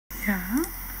Yeah.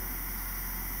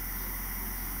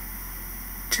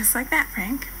 Just like that,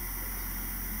 Frank.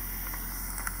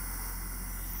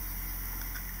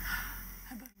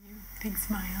 How about you? Big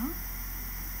smile.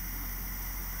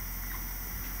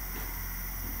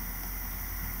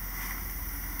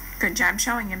 Good job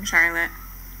showing him, Charlotte.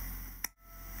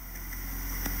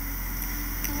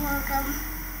 You're welcome.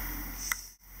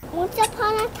 Once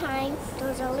upon a time, there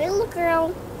was a little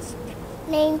girl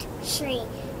named Shree,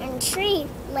 and Shree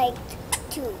liked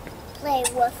to play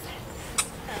with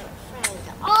her friends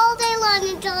all day long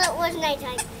until it was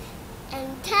nighttime,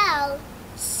 until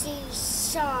she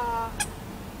saw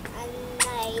a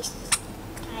nice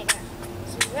tiger.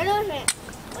 She ran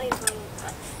away from him.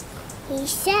 He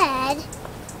said,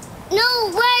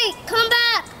 "No, wait, come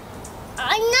back!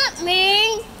 I'm not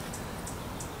mean."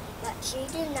 But she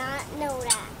did not know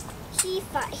that. She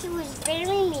thought he was very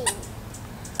mean.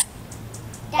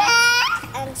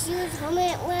 And she was home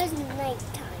and it was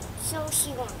nighttime, so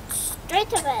she went straight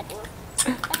to bed.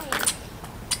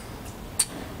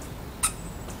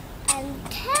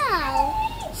 Until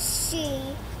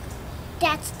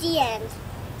that's the end.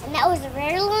 And that was a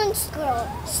very long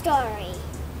story.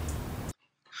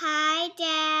 Hi,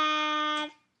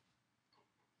 Dad.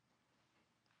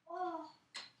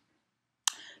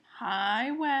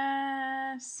 Hi,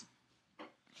 Wes.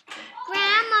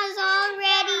 Grandma's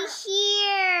already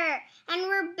here, and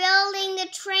we're building the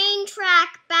train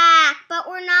track back, but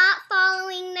we're not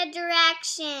following the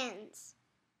directions.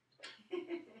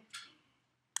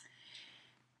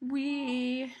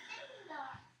 We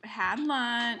had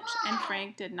lunch, and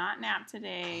Frank did not nap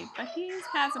today, but he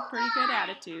has a pretty good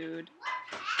attitude.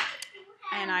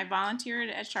 And I volunteered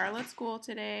at Charlotte's school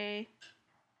today,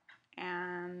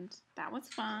 and that was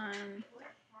fun.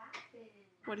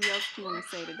 What else do you want to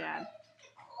say to Dad?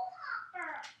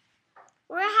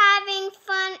 We're having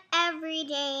fun every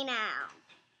day now.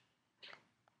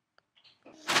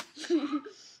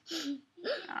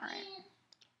 All right.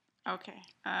 Okay.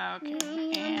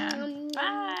 And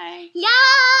bye.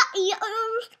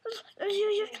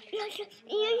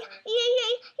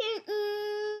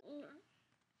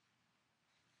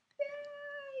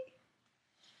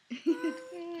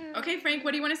 Okay, Frank,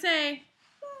 what do you want to say?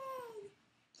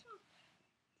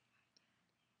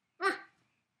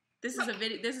 This is a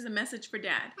video. This is a message for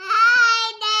Dad.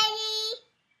 Hi, Daddy.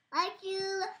 What are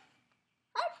you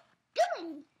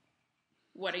doing?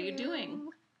 What are you doing?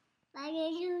 What are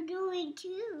you doing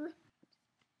too?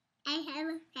 I have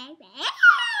a fireman.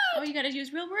 Oh, you gotta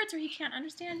use real words or he can't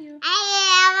understand you. I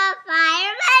have a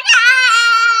fireman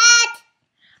hat.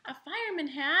 A fireman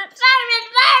hat?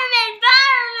 Fireman.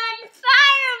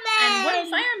 And what do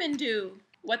firemen do?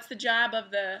 What's the job of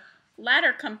the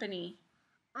ladder company?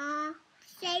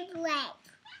 Save lives.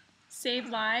 Save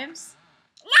lives?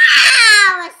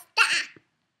 No! Stop!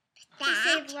 To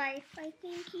save life, I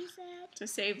think he said. To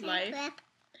save life?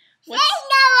 Signal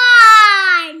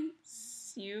on!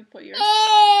 You put your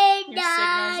Ding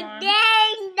signals on?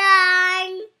 Ding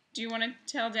dong! Do you want to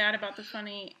tell Dad about the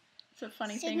funny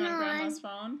thing on Grandma's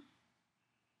phone?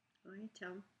 Oh, yeah,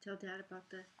 tell Dad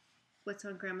about what's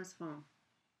on Grandma's phone.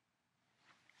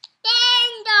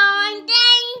 Ding dong!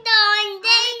 Ding dong!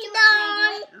 Ding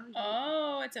dong!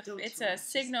 Oh, it's a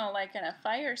signal like in a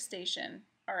fire station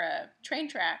or a train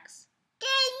tracks.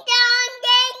 Ding dong!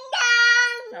 Ding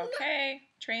dong! Okay,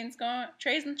 train's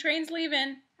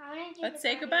leaving. Let's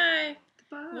say goodbye.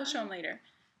 Goodbye. We'll show them later.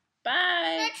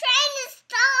 Bye. The train is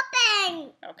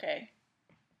stopping. Okay.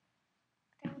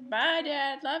 Bye,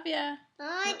 Dad. Love ya.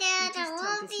 Bye, Dad. I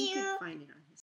love He you. can find it.